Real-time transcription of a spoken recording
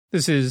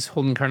This is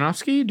Holden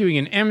Karnofsky doing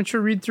an amateur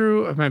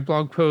read-through of my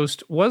blog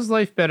post, Was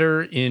Life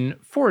Better in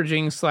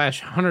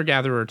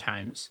Foraging/Hunter-Gatherer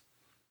Times?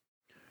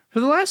 For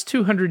the last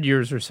 200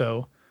 years or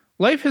so,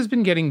 life has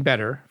been getting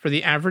better for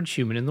the average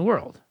human in the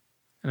world.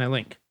 And I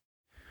link.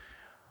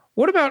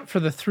 What about for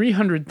the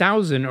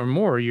 300,000 or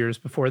more years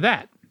before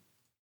that?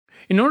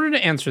 In order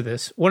to answer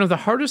this, one of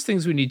the hardest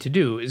things we need to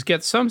do is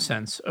get some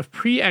sense of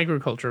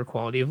pre-agriculture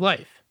quality of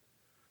life.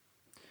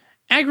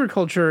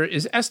 Agriculture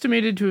is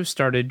estimated to have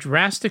started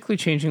drastically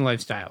changing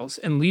lifestyles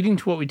and leading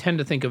to what we tend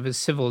to think of as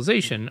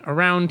civilization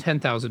around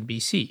 10,000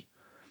 BC.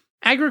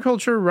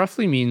 Agriculture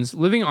roughly means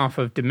living off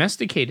of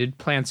domesticated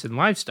plants and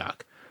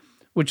livestock,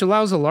 which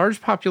allows a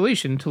large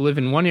population to live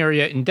in one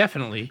area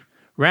indefinitely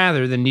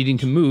rather than needing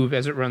to move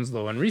as it runs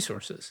low on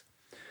resources.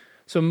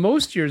 So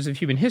most years of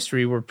human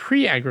history were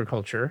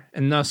pre-agriculture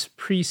and thus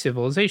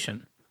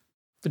pre-civilization.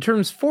 The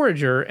terms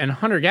forager and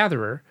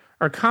hunter-gatherer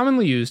are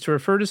commonly used to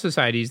refer to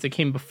societies that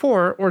came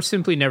before or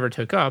simply never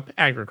took up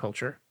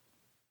agriculture.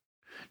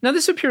 Now,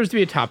 this appears to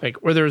be a topic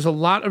where there is a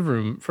lot of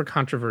room for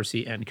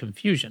controversy and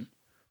confusion.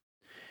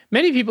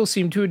 Many people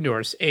seem to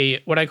endorse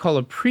what I call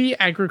a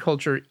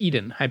pre-agriculture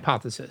Eden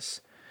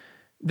hypothesis.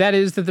 That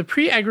is, that the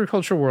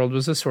pre-agriculture world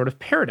was a sort of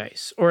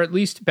paradise, or at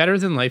least better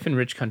than life in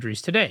rich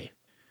countries today.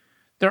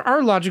 There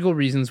are logical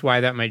reasons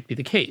why that might be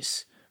the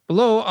case.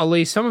 Below, I'll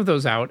lay some of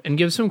those out and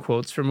give some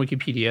quotes from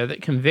Wikipedia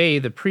that convey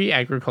the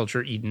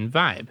pre-agriculture Eden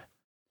vibe.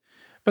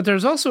 But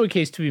there's also a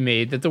case to be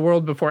made that the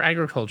world before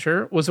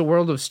agriculture was a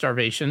world of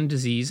starvation,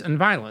 disease, and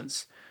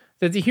violence,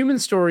 that the human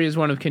story is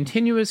one of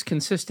continuous,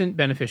 consistent,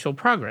 beneficial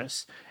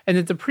progress, and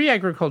that the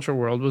pre-agriculture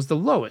world was the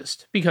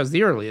lowest, because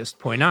the earliest,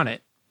 point on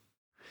it.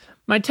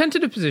 My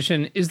tentative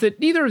position is that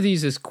neither of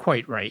these is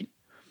quite right.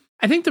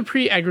 I think the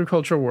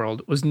pre-agriculture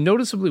world was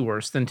noticeably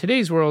worse than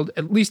today's world,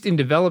 at least in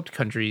developed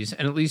countries,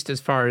 and at least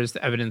as far as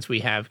the evidence we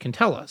have can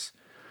tell us,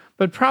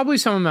 but probably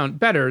some amount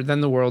better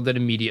than the world that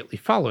immediately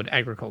followed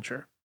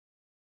agriculture.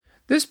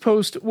 This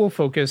post will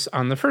focus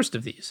on the first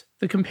of these,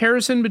 the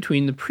comparison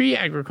between the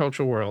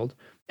pre-agriculture world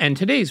and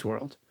today's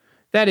world.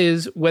 That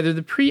is, whether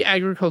the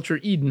pre-agriculture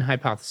Eden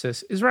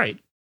hypothesis is right.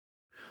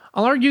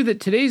 I'll argue that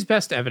today's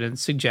best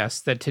evidence suggests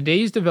that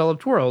today's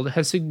developed world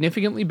has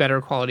significantly better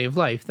quality of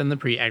life than the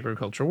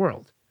pre-agriculture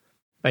world.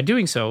 By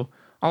doing so,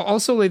 I'll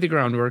also lay the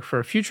groundwork for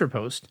a future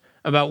post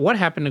about what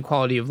happened to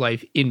quality of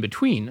life in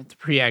between the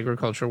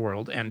pre-agriculture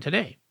world and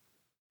today.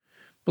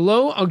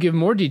 Below, I'll give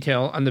more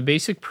detail on the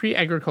basic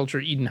pre-agriculture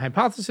Eden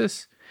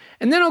hypothesis,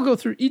 and then I'll go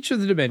through each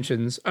of the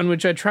dimensions on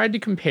which I tried to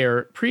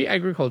compare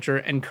pre-agriculture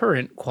and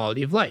current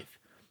quality of life.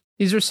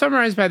 These are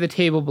summarized by the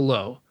table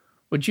below,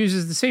 which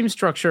uses the same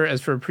structure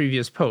as for a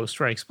previous post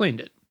where I explained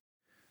it.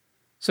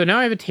 So now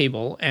I have a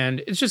table,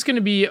 and it's just going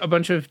to be a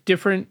bunch of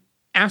different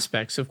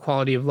aspects of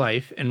quality of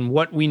life and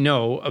what we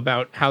know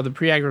about how the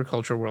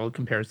pre-agriculture world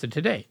compares to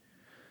today.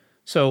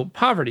 So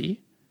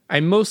poverty, I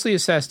mostly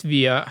assessed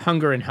via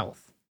hunger and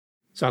health.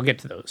 So I'll get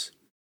to those.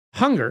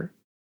 Hunger,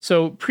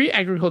 so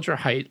pre-agriculture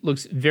height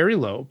looks very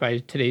low by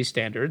today's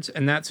standards,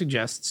 and that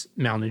suggests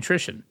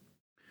malnutrition.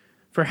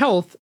 For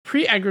health,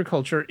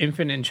 pre-agriculture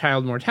infant and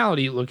child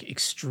mortality look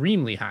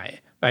extremely high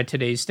by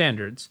today's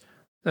standards.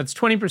 That's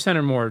 20%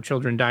 or more of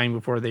children dying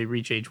before they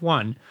reach age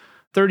 1,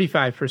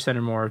 35%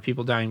 or more of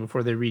people dying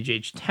before they reach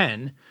age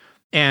 10,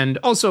 and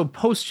also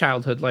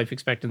post-childhood life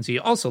expectancy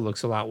also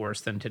looks a lot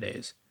worse than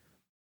today's.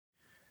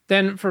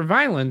 Then for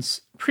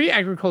violence,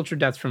 pre-agriculture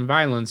deaths from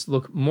violence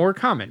look more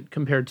common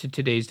compared to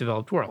today's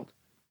developed world.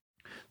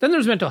 Then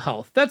there's mental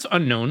health. That's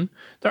unknown.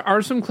 There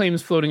are some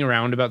claims floating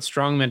around about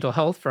strong mental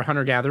health for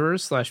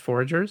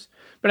hunter-gatherers/foragers,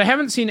 but I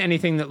haven't seen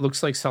anything that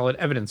looks like solid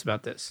evidence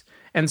about this.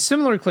 And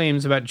similar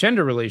claims about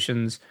gender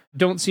relations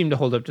don't seem to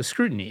hold up to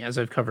scrutiny, as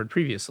I've covered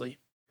previously.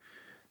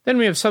 Then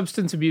we have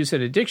substance abuse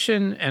and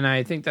addiction, and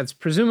I think that's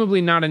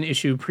presumably not an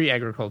issue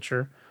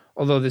pre-agriculture,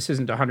 although this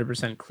isn't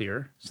 100%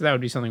 clear, so that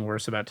would be something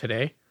worse about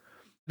today.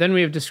 Then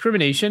we have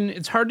discrimination.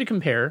 It's hard to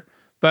compare,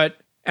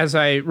 but as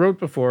I wrote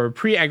before,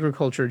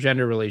 pre-agriculture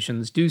gender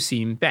relations do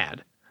seem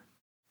bad.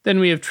 Then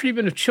we have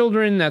treatment of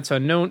children, that's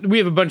unknown. We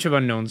have a bunch of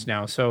unknowns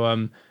now.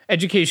 So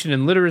education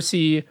and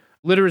literacy.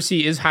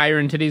 Literacy is higher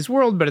in today's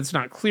world, but it's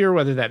not clear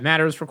whether that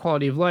matters for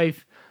quality of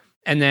life.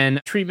 And then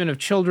treatment of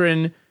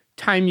children,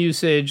 time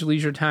usage,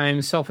 leisure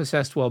time,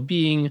 self-assessed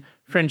well-being,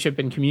 friendship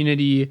and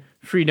community,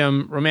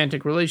 freedom,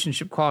 romantic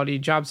relationship quality,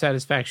 job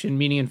satisfaction,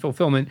 meaning and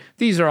fulfillment.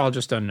 These are all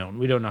just unknown.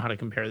 We don't know how to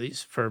compare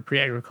these for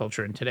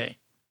pre-agriculture and today.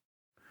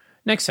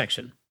 Next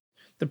section,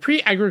 the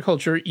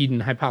pre-agriculture Eden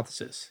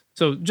hypothesis.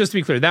 So just to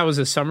be clear, that was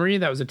a summary,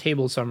 that was a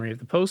table summary of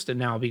the post, and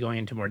now I'll be going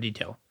into more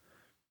detail.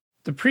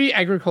 The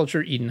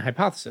pre-agriculture Eden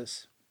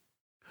hypothesis.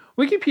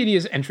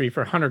 Wikipedia's entry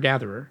for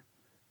hunter-gatherer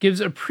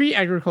gives a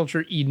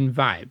pre-agriculture Eden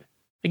vibe.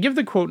 I give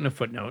the quote in a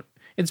footnote.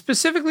 It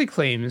specifically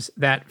claims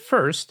that,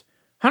 first,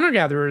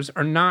 hunter-gatherers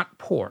are not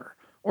poor,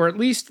 or at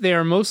least they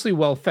are mostly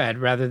well-fed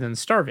rather than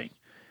starving,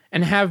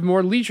 and have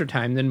more leisure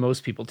time than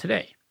most people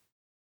today.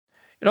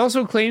 It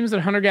also claims that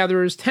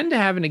hunter-gatherers tend to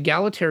have an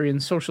egalitarian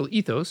social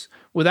ethos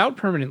without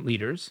permanent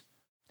leaders,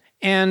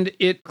 And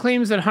it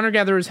claims that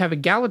hunter-gatherers have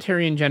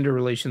egalitarian gender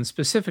relations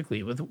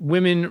specifically, with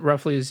women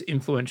roughly as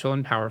influential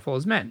and powerful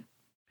as men.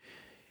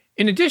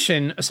 In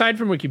addition, aside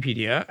from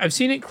Wikipedia, I've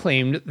seen it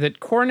claimed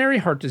that coronary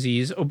heart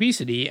disease,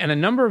 obesity, and a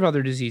number of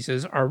other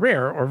diseases are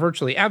rare or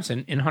virtually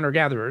absent in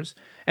hunter-gatherers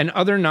and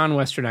other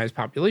non-westernized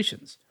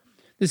populations.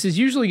 This is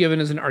usually given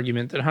as an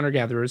argument that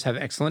hunter-gatherers have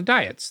excellent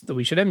diets that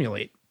we should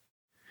emulate.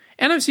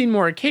 And I've seen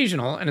more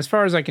occasional, and as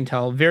far as I can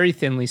tell, very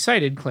thinly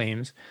cited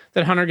claims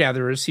that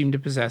hunter-gatherers seem to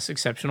possess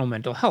exceptional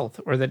mental health,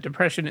 or that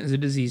depression is a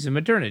disease of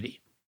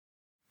modernity.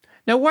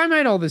 Now, why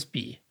might all this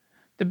be?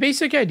 The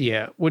basic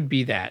idea would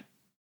be that,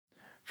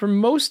 for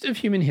most of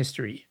human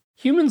history,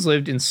 humans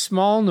lived in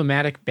small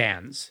nomadic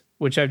bands,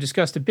 which I've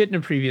discussed a bit in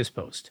a previous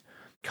post,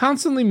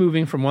 constantly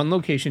moving from one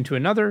location to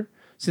another,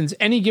 since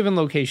any given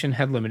location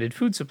had limited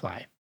food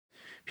supply.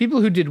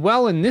 People who did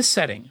well in this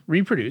setting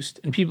reproduced,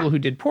 and people who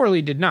did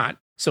poorly did not,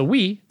 so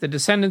we, the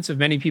descendants of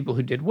many people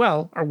who did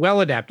well, are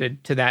well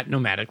adapted to that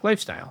nomadic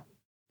lifestyle.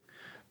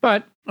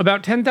 But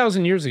about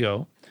 10,000 years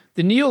ago,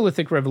 the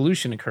Neolithic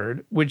Revolution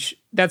occurred,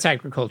 that's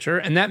agriculture,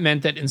 and that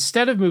meant that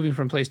instead of moving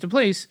from place to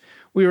place,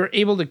 we were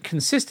able to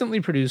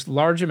consistently produce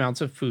large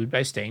amounts of food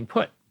by staying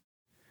put.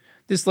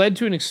 This led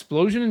to an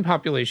explosion in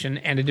population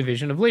and a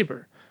division of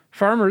labor.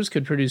 Farmers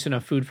could produce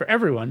enough food for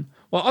everyone,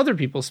 while other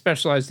people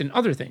specialized in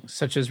other things,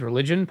 such as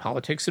religion,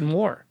 politics, and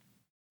war.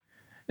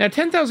 Now,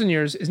 10,000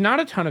 years is not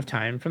a ton of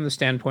time from the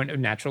standpoint of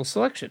natural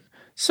selection,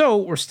 so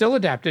we're still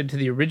adapted to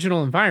the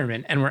original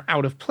environment and we're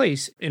out of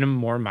place in a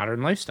more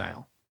modern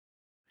lifestyle.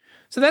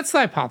 So that's the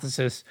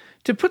hypothesis.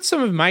 To put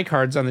some of my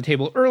cards on the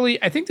table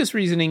early, I think this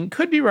reasoning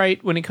could be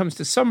right when it comes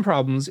to some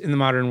problems in the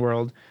modern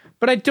world,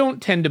 but I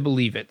don't tend to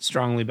believe it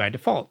strongly by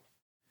default.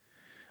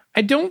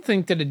 I don't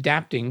think that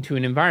adapting to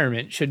an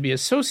environment should be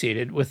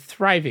associated with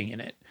thriving in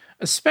it,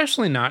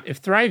 especially not if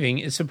thriving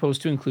is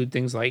supposed to include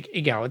things like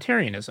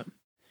egalitarianism.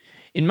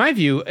 In my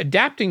view,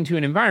 adapting to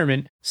an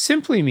environment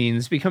simply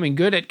means becoming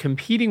good at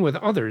competing with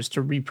others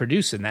to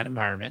reproduce in that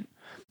environment.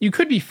 You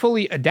could be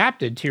fully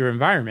adapted to your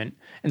environment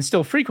and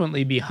still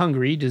frequently be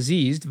hungry,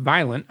 diseased,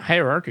 violent,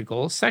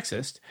 hierarchical,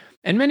 sexist,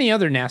 and many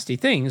other nasty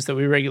things that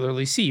we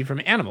regularly see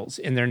from animals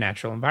in their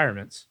natural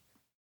environments.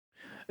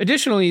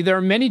 Additionally, there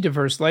are many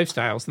diverse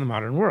lifestyles in the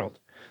modern world,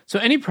 so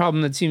any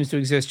problem that seems to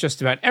exist just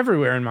about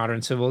everywhere in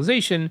modern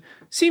civilization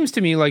seems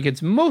to me like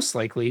it's most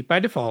likely, by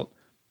default,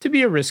 to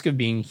be a risk of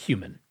being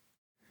human.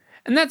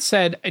 And that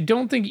said, I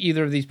don't think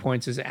either of these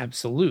points is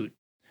absolute.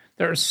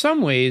 There are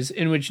some ways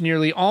in which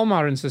nearly all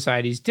modern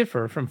societies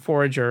differ from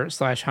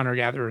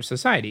forager/hunter-gatherer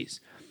societies,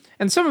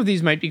 and some of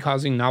these might be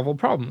causing novel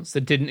problems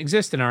that didn't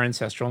exist in our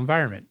ancestral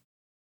environment.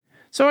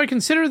 So I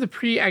consider the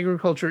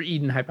pre-agriculture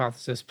Eden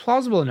hypothesis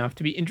plausible enough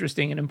to be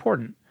interesting and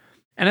important,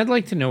 and I'd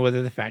like to know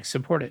whether the facts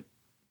support it.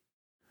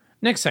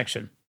 Next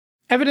section.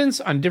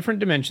 Evidence on different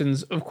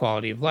dimensions of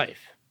quality of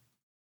life.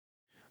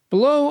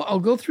 Below, I'll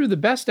go through the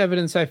best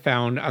evidence I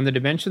found on the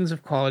dimensions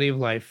of quality of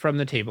life from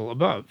the table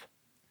above.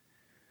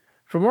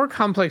 For more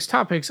complex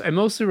topics, I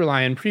mostly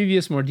rely on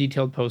previous, more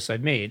detailed posts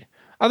I've made.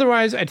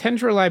 Otherwise, I tend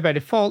to rely by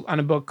default on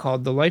a book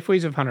called The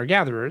Lifeways of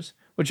Hunter-Gatherers,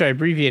 which I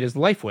abbreviate as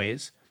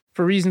Lifeways,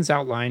 for reasons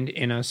outlined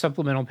in a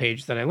supplemental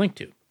page that I link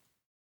to.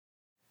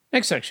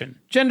 Next section,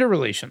 gender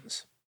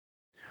relations.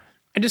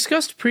 I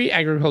discussed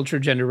pre-agriculture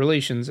gender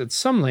relations at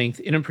some length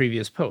in a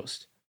previous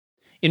post.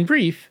 In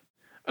brief,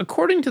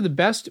 according to the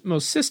best,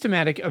 most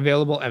systematic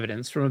available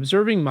evidence from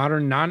observing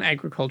modern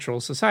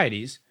non-agricultural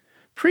societies,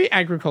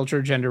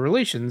 pre-agriculture gender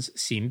relations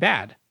seem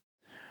bad.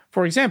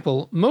 For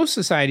example, most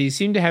societies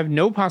seem to have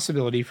no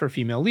possibility for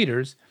female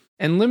leaders,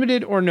 and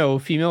limited or no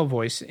female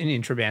voice in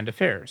intraband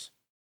affairs.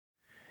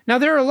 Now,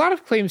 there are a lot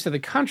of claims to the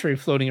contrary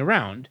floating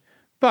around,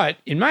 but,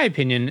 in my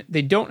opinion,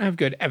 they don't have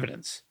good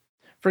evidence.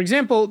 For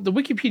example, the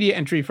Wikipedia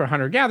entry for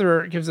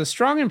hunter-gatherer gives a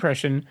strong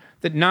impression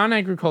that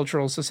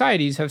non-agricultural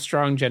societies have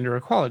strong gender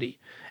equality,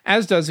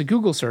 as does a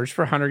Google search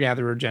for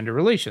hunter-gatherer gender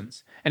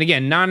relations. And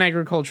again,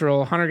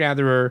 non-agricultural,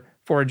 hunter-gatherer,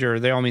 forager,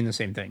 they all mean the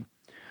same thing.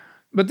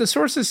 But the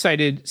sources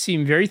cited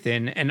seem very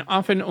thin and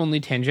often only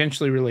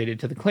tangentially related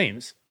to the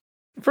claims.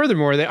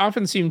 Furthermore, they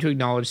often seem to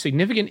acknowledge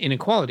significant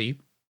inequality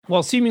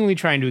while seemingly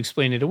trying to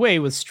explain it away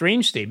with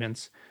strange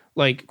statements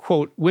like,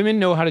 quote, women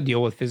know how to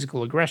deal with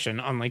physical aggression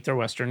unlike their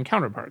Western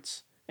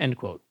counterparts, end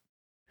quote.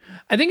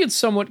 I think it's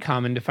somewhat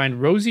common to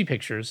find rosy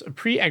pictures of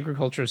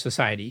pre-agriculture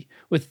society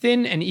with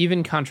thin and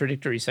even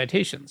contradictory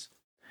citations.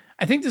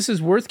 I think this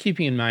is worth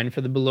keeping in mind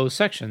for the below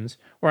sections,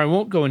 where I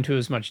won't go into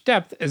as much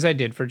depth as I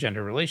did for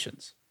gender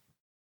relations.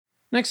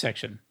 Next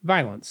section,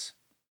 violence.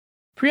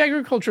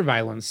 Pre-agriculture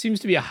violence seems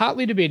to be a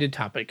hotly debated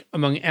topic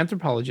among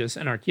anthropologists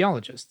and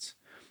archaeologists.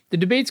 The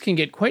debates can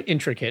get quite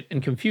intricate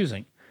and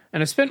confusing,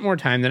 and I've spent more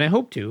time than I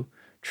hoped to,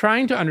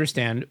 trying to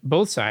understand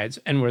both sides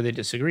and where they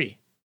disagree.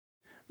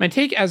 My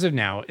take as of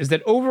now is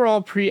that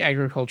overall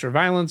pre-agriculture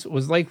violence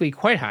was likely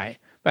quite high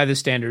by the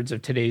standards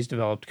of today's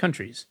developed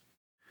countries.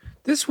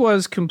 This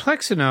was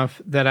complex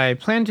enough that I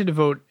plan to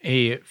devote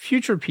a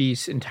future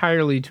piece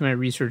entirely to my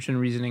research and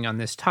reasoning on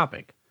this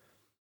topic.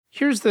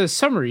 Here's the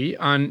summary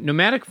on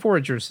nomadic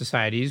forager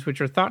societies,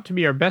 which are thought to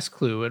be our best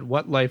clue at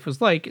what life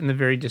was like in the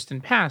very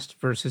distant past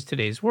versus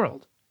today's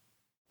world.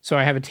 So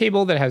I have a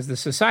table that has the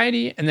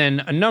society and then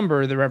a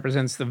number that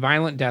represents the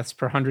violent deaths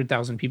per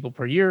 100,000 people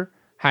per year.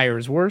 Higher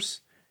is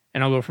worse.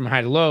 And I'll go from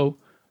high to low.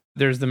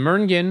 There's the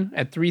Merngen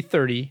at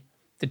 330,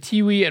 the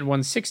Tiwi at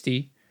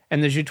 160,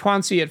 and the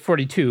Zhutuansi at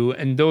 42.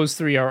 And those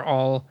three are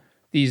all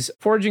these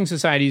foraging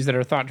societies that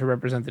are thought to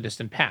represent the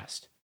distant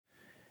past.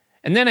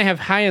 And then I have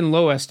high and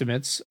low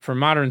estimates for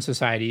modern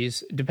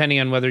societies, depending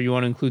on whether you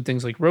want to include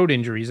things like road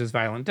injuries as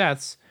violent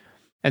deaths.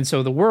 And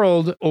so the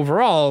world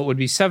overall would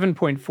be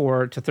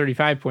 7.4 to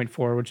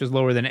 35.4, which is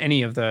lower than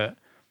any of the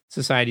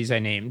societies I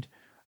named.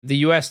 The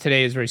US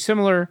today is very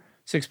similar,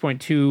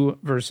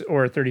 6.2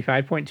 or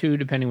 35.2,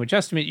 depending which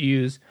estimate you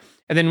use.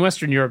 And then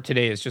Western Europe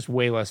today is just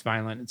way less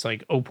violent. It's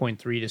like 0.3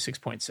 to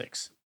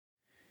 6.6.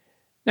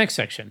 Next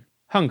section,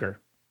 hunger.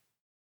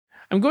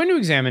 I'm going to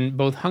examine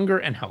both hunger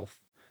and health,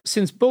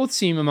 since both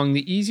seem among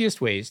the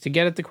easiest ways to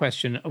get at the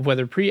question of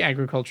whether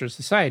pre-agriculture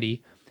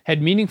society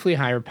had meaningfully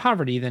higher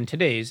poverty than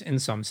today's in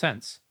some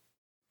sense.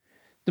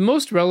 The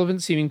most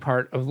relevant seeming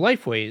part of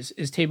Lifeways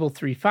is Table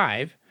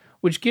 3.5,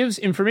 which gives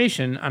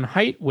information on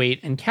height, weight,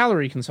 and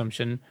calorie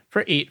consumption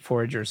for 8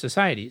 forager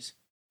societies.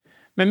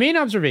 My main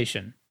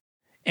observation,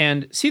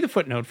 and see the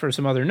footnote for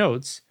some other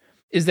notes,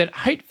 is that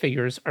height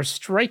figures are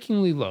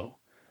strikingly low.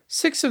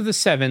 6 of the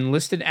 7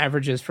 listed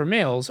averages for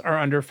males are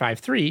under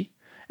 5'3",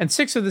 and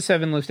 6 of the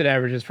 7 listed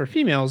averages for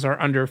females are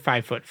under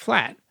 5 foot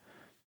flat.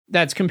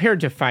 That's compared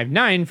to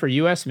 5'9" for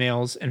US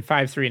males and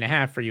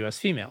 5'3.5" for US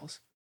females.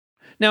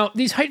 Now,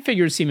 these height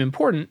figures seem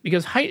important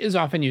because height is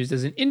often used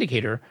as an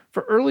indicator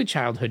for early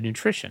childhood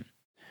nutrition.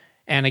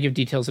 And I give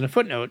details in a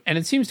footnote, and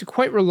it seems to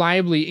quite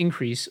reliably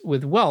increase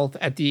with wealth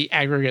at the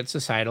aggregate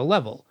societal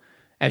level,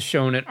 as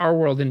shown at Our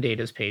World in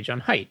Data's page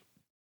on height.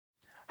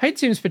 Height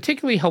seems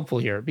particularly helpful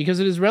here because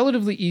it is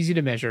relatively easy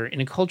to measure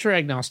in a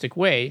culture-agnostic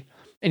way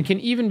and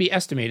can even be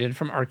estimated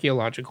from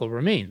archaeological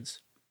remains.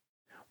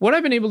 What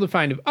I've been able to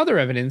find of other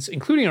evidence,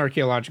 including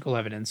archaeological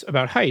evidence,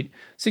 about height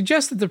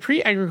suggests that the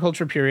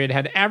pre-agriculture period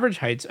had average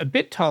heights a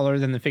bit taller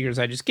than the figures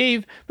I just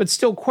gave, but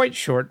still quite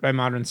short by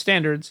modern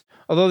standards,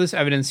 although this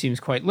evidence seems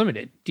quite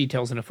limited.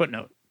 Details in a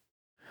footnote.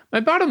 My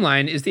bottom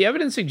line is the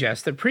evidence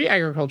suggests that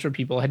pre-agriculture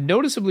people had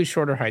noticeably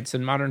shorter heights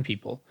than modern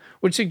people,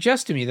 which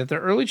suggests to me that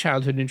their early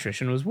childhood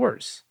nutrition was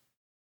worse.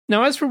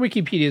 Now, as for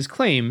Wikipedia's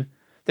claim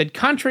that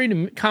contrary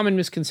to common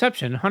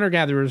misconception,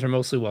 hunter-gatherers are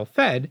mostly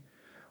well-fed,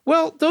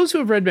 well, those who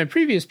have read my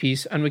previous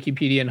piece on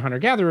Wikipedia and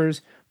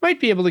hunter-gatherers might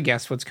be able to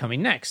guess what's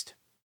coming next.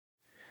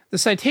 The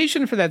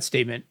citation for that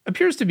statement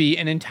appears to be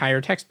an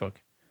entire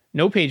textbook.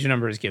 No page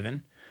number is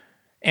given,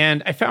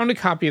 and I found a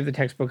copy of the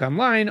textbook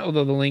online,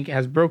 although the link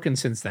has broken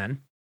since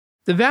then.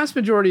 The vast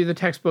majority of the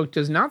textbook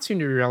does not seem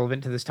to be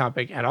relevant to this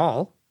topic at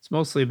all. It's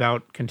mostly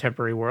about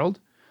contemporary world.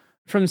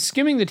 From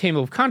skimming the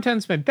table of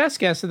contents, my best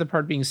guess at the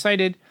part being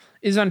cited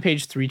is on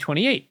page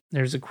 328.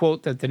 There's a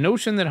quote that the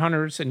notion that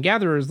hunters and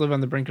gatherers live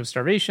on the brink of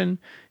starvation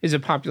is a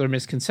popular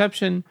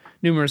misconception.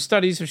 Numerous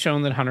studies have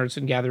shown that hunters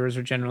and gatherers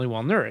are generally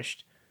well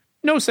nourished.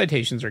 No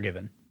citations are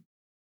given.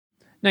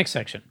 Next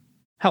section,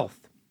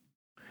 health.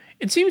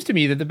 It seems to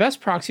me that the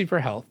best proxy for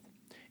health,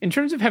 in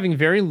terms of having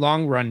very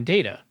long-run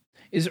data,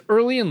 is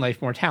early in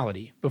life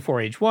mortality, before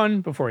age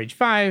 1, before age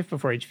 5,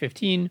 before age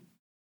 15.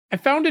 I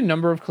found a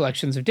number of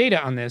collections of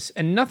data on this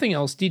and nothing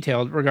else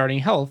detailed regarding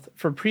health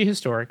for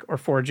prehistoric or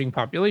foraging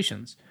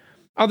populations,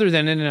 other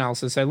than an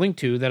analysis I linked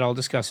to that I'll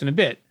discuss in a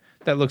bit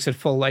that looks at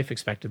full life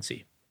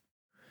expectancy.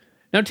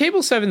 Now,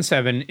 Table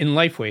 7.7 in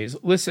Lifeways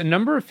lists a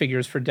number of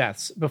figures for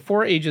deaths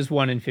before ages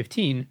 1 and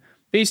 15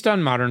 based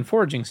on modern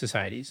foraging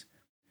societies.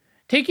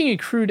 Taking a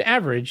crude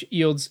average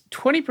yields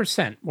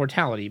 20%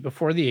 mortality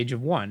before the age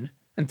of 1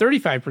 and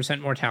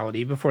 35%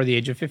 mortality before the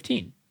age of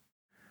 15.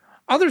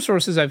 Other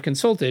sources I've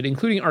consulted,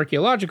 including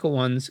archaeological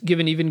ones, give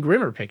an even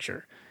grimmer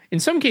picture. In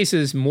some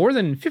cases, more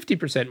than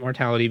 50%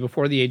 mortality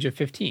before the age of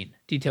 15.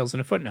 Details in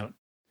a footnote.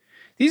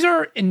 These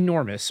are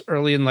enormous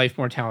early in life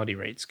mortality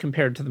rates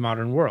compared to the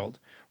modern world,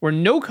 where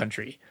no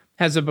country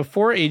has a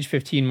before age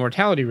 15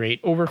 mortality rate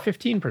over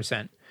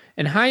 15%,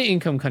 and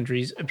high-income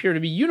countries appear to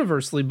be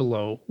universally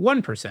below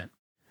 1%.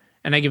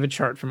 And I give a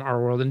chart from Our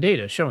World in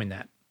Data showing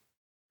that.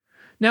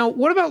 Now,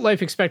 what about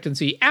life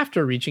expectancy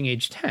after reaching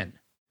age 10?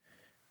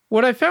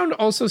 What I found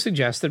also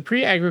suggests that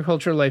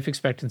pre-agriculture life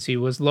expectancy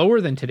was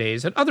lower than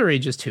today's at other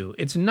ages too.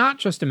 It's not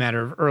just a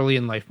matter of early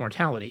in life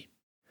mortality.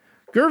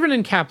 Girvan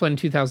and Kaplan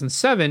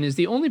 2007 is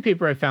the only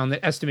paper I found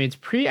that estimates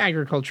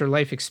pre-agriculture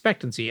life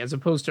expectancy as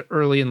opposed to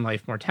early in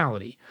life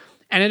mortality,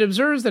 and it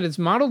observes that its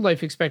modeled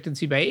life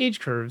expectancy by age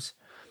curves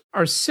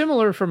are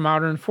similar for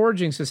modern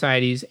foraging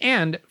societies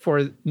and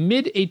for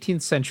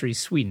mid-18th century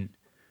Sweden.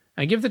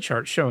 I give the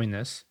chart showing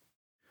this.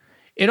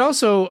 It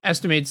also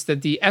estimates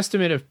that the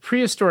estimate of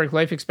prehistoric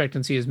life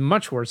expectancy is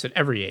much worse at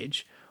every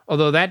age,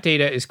 although that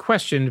data is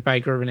questioned by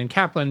Girvan and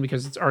Kaplan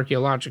because it's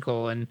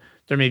archaeological and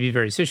there may be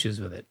various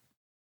issues with it.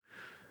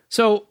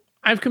 So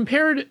I've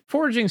compared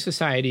foraging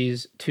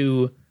societies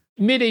to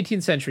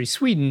mid-18th century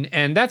Sweden,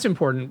 and that's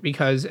important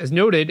because, as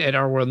noted at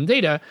Our World in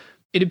Data,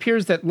 it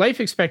appears that life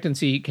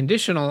expectancy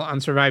conditional on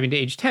surviving to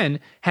age 10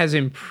 has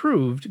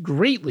improved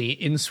greatly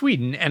in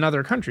Sweden and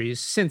other countries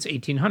since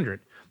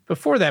 1800.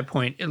 Before that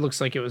point, it looks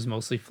like it was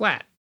mostly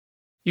flat.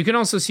 You can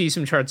also see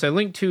some charts I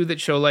linked to that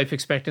show life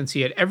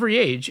expectancy at every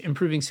age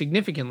improving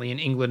significantly in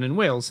England and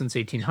Wales since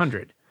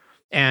 1800.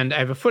 And I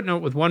have a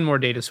footnote with one more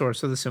data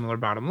source with a similar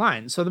bottom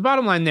line. So the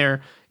bottom line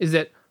there is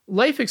that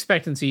life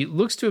expectancy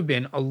looks to have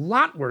been a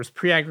lot worse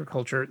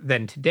pre-agriculture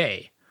than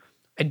today.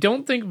 I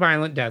don't think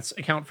violent deaths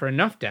account for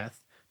enough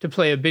death to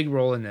play a big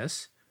role in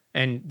this,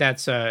 and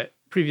that's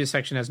previous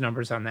section has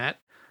numbers on that.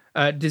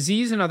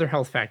 Disease and other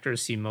health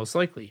factors seem most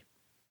likely.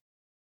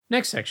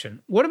 Next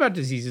section, what about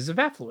diseases of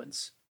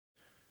affluence?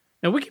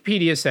 Now,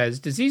 Wikipedia says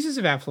diseases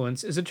of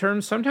affluence is a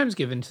term sometimes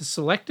given to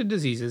selected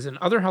diseases and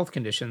other health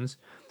conditions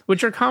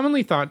which are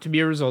commonly thought to be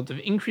a result of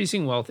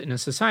increasing wealth in a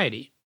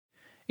society.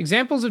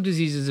 Examples of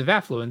diseases of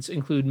affluence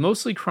include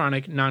mostly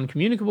chronic,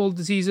 non-communicable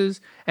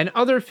diseases and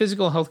other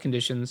physical health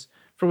conditions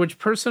for which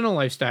personal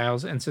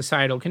lifestyles and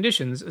societal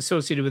conditions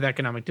associated with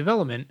economic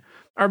development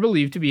are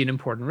believed to be an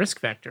important risk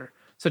factor,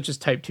 such as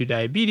type 2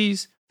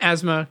 diabetes,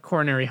 asthma,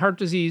 coronary heart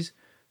disease,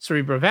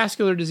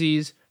 cerebrovascular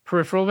disease,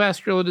 peripheral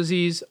vascular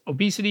disease,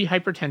 obesity,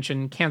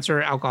 hypertension,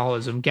 cancer,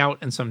 alcoholism, gout,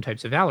 and some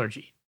types of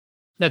allergy.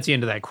 That's the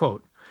end of that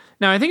quote.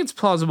 Now, I think it's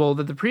plausible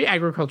that the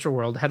pre-agriculture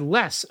world had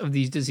less of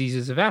these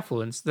diseases of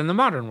affluence than the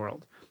modern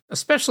world,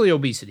 especially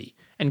obesity,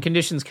 and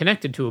conditions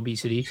connected to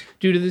obesity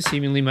due to the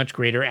seemingly much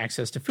greater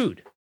access to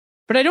food.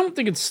 But I don't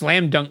think it's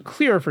slam dunk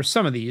clear for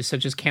some of these,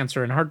 such as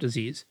cancer and heart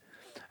disease.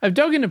 I've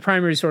dug into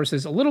primary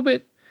sources a little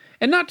bit,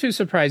 and not too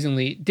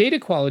surprisingly, data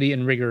quality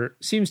and rigor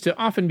seems to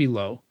often be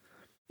low.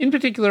 In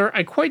particular,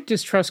 I quite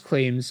distrust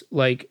claims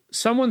like,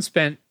 someone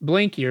spent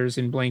blank years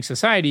in blank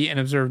society and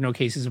observed no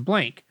cases of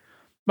blank.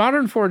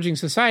 Modern foraging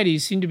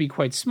societies seem to be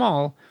quite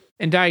small,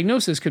 and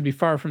diagnosis could be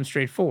far from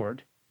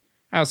straightforward.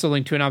 I also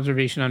linked to an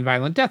observation on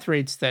violent death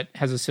rates that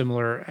has a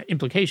similar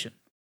implication.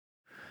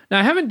 Now,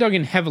 I haven't dug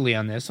in heavily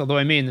on this, although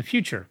I may in the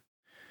future.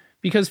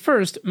 Because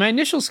first, my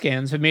initial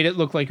scans have made it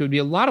look like it would be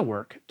a lot of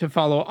work to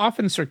follow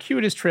often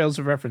circuitous trails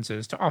of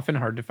references to often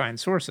hard-to-find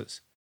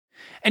sources.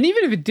 And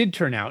even if it did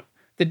turn out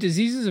that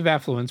diseases of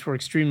affluence were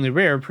extremely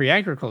rare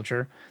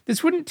pre-agriculture,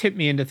 this wouldn't tip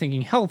me into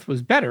thinking health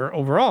was better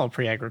overall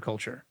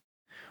pre-agriculture.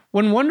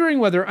 When wondering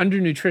whether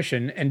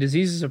undernutrition and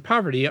diseases of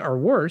poverty are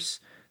worse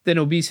than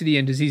obesity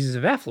and diseases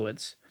of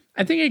affluence,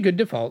 I think a good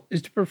default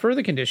is to prefer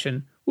the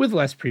condition with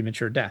less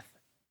premature death.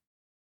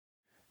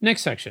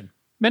 Next section,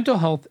 mental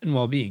health and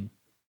well-being.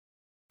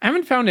 I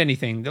haven't found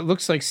anything that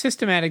looks like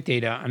systematic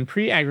data on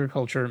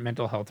pre-agriculture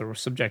mental health or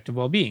subjective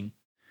well-being.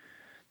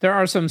 There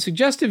are some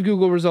suggestive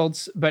Google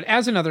results, but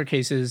as in other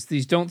cases,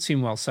 these don't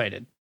seem well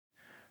cited.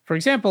 For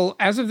example,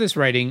 as of this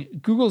writing,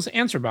 Google's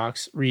answer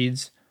box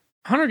reads,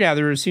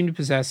 hunter-gatherers seem to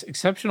possess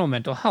exceptional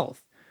mental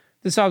health.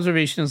 This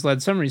observation has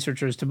led some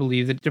researchers to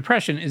believe that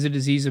depression is a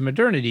disease of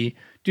modernity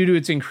due to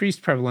its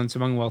increased prevalence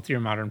among wealthier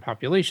modern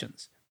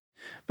populations.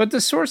 But the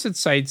source it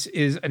cites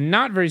is a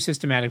not very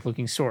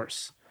systematic-looking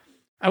source.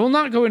 I will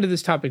not go into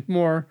this topic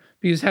more,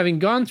 because having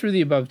gone through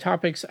the above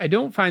topics, I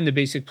don't find the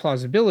basic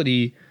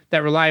plausibility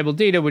that reliable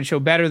data would show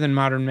better than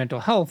modern mental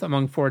health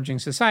among foraging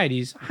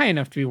societies high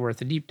enough to be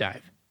worth a deep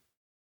dive.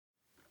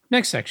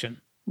 Next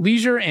section,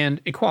 leisure and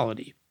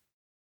equality.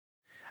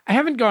 I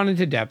haven't gone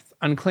into depth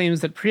on claims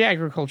that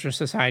pre-agriculture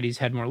societies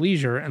had more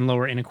leisure and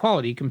lower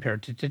inequality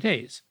compared to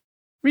today's.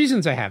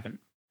 Reasons I haven't.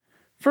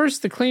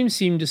 First, the claims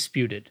seem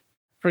disputed.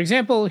 For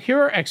example, here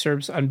are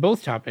excerpts on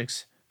both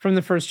topics from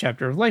the first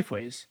chapter of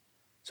Lifeways.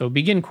 So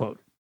begin quote.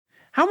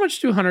 How much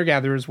do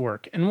hunter-gatherers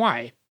work and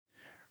why?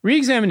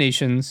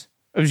 Re-examinations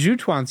of Zhu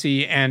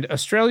Tuanzi and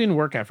Australian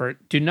work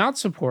effort do not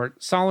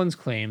support Salin's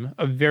claim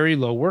of very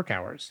low work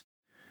hours.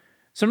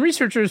 Some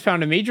researchers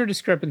found a major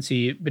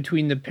discrepancy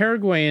between the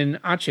Paraguayan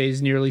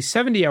Ache's nearly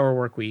 70-hour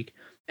work week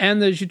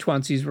and the Zhu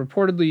Tuanzi's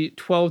reportedly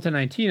 12 to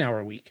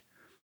 19-hour week.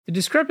 The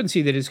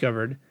discrepancy they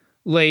discovered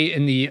lay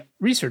in the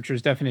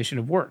researcher's definition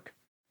of work.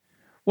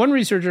 One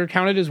researcher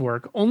counted as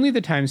work only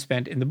the time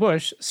spent in the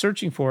bush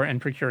searching for and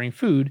procuring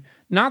food,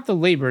 not the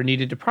labor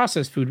needed to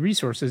process food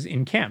resources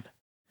in camp.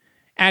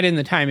 Add in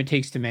the time it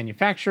takes to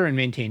manufacture and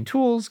maintain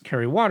tools,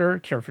 carry water,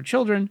 care for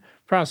children,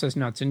 process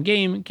nuts and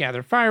game,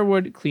 gather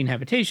firewood, clean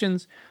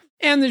habitations,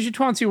 and the Zhu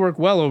Tuanzi work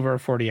well over a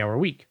 40-hour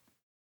week.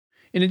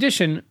 In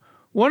addition,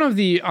 one of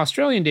the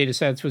Australian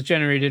datasets was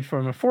generated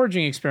from a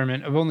foraging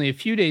experiment of only a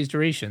few days'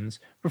 durations,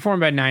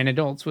 performed by 9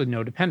 adults with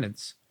no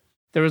dependents.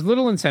 There was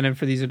little incentive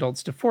for these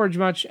adults to forage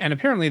much, and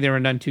apparently they were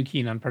none too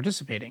keen on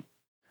participating.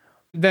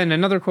 Then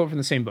another quote from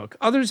the same book.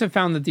 Others have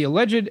found that the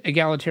alleged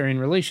egalitarian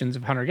relations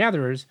of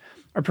hunter-gatherers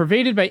are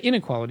pervaded by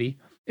inequality,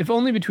 if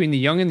only between the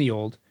young and the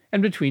old,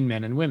 and between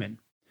men and women.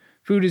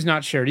 Food is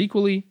not shared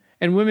equally,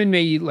 and women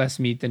may eat less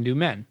meat than do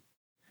men.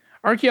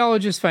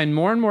 Archaeologists find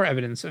more and more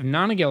evidence of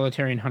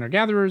non-egalitarian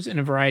hunter-gatherers in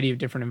a variety of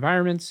different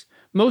environments,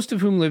 most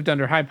of whom lived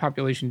under high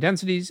population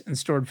densities and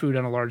stored food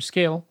on a large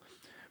scale.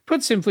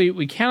 Put simply,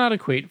 we cannot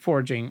equate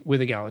foraging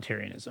with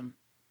egalitarianism.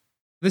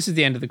 This is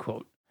the end of the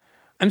quote.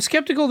 I'm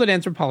skeptical that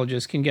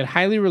anthropologists can get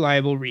highly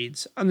reliable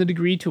reads on the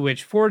degree to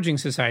which foraging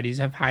societies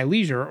have high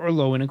leisure or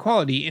low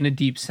inequality in a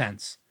deep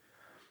sense.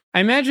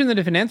 I imagine that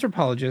if an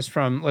anthropologist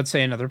from, let's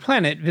say, another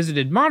planet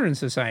visited modern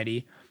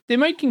society, they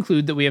might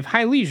conclude that we have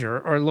high leisure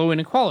or low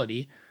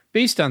inequality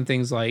based on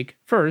things like,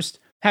 first,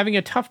 having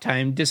a tough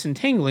time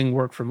disentangling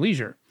work from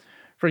leisure.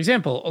 For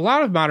example, a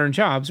lot of modern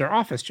jobs are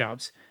office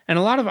jobs, and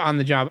a lot of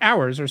on-the-job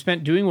hours are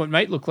spent doing what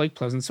might look like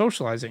pleasant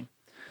socializing.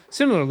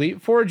 Similarly,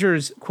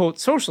 foragers, quote,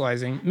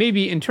 socializing may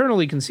be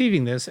internally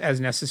conceiving this as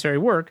necessary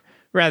work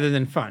rather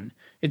than fun.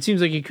 It seems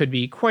like it could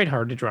be quite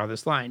hard to draw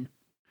this line.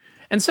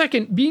 And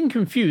second, being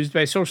confused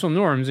by social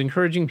norms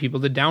encouraging people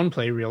to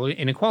downplay real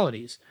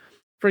inequalities.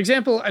 For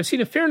example, I've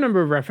seen a fair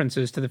number of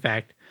references to the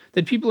fact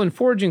that people in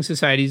foraging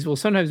societies will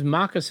sometimes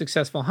mock a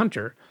successful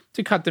hunter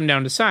to cut them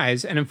down to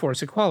size and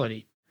enforce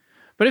equality.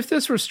 But if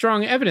this were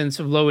strong evidence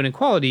of low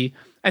inequality,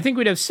 I think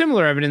we'd have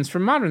similar evidence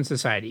from modern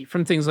society,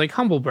 from things like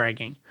humble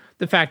bragging,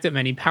 the fact that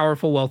many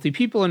powerful, wealthy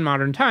people in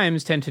modern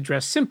times tend to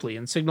dress simply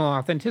and signal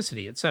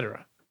authenticity,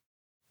 etc.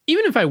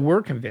 Even if I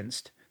were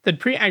convinced that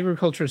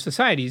pre-agriculture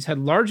societies had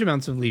large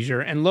amounts of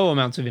leisure and low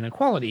amounts of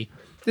inequality,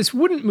 this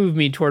wouldn't move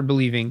me toward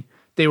believing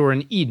they were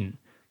in Eden,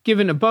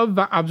 given above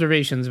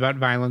observations about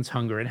violence,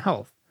 hunger, and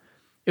health.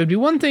 It would be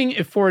one thing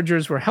if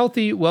foragers were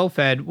healthy,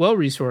 well-fed,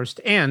 well-resourced,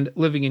 and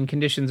living in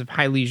conditions of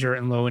high leisure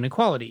and low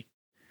inequality.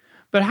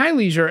 But high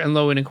leisure and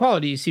low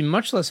inequality seem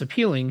much less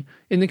appealing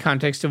in the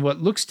context of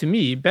what looks to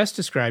me best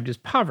described as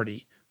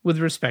poverty with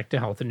respect to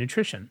health and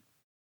nutrition.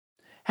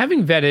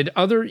 Having vetted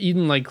other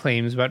Eden-like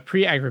claims about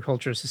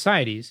pre-agriculture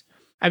societies,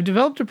 I've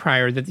developed a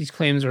prior that these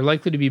claims are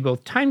likely to be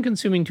both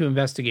time-consuming to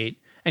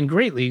investigate and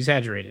greatly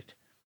exaggerated,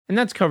 and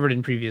that's covered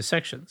in previous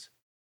sections.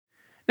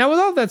 Now, with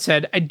all that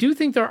said, I do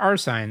think there are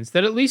signs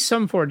that at least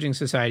some foraging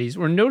societies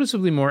were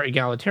noticeably more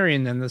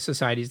egalitarian than the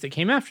societies that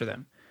came after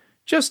them,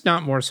 just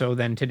not more so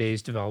than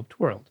today's developed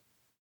world.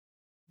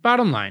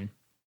 Bottom line,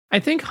 I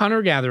think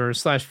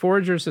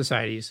hunter-gatherer/forager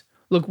societies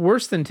look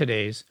worse than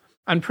today's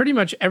on pretty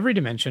much every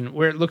dimension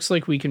where it looks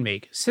like we can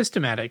make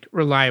systematic,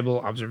 reliable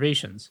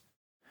observations.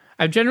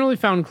 I've generally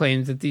found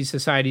claims that these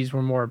societies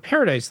were more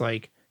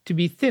paradise-like to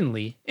be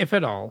thinly, if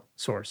at all,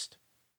 sourced.